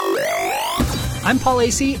I'm Paul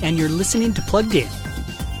Asay, and you're listening to Plugged In.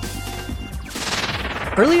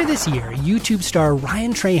 Earlier this year, YouTube star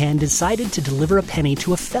Ryan Trahan decided to deliver a penny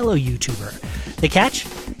to a fellow YouTuber. The catch?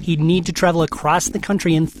 He'd need to travel across the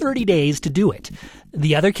country in 30 days to do it.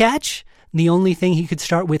 The other catch? The only thing he could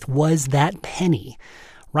start with was that penny.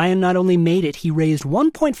 Ryan not only made it, he raised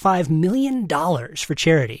 $1.5 million for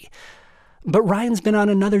charity. But Ryan's been on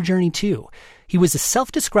another journey too. He was a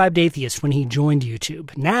self-described atheist when he joined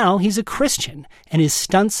YouTube. Now he's a Christian, and his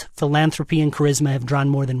stunts, philanthropy, and charisma have drawn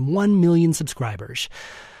more than 1 million subscribers.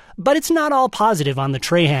 But it's not all positive on the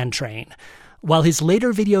Trahan train. While his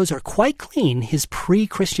later videos are quite clean, his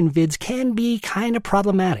pre-Christian vids can be kind of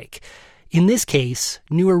problematic. In this case,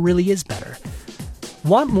 newer really is better.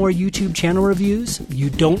 Want more YouTube channel reviews? You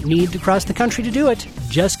don't need to cross the country to do it.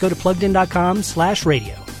 Just go to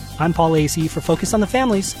PluggedIn.com/radio. I'm Paul Asay for Focus on the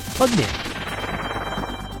Family's Plugged In.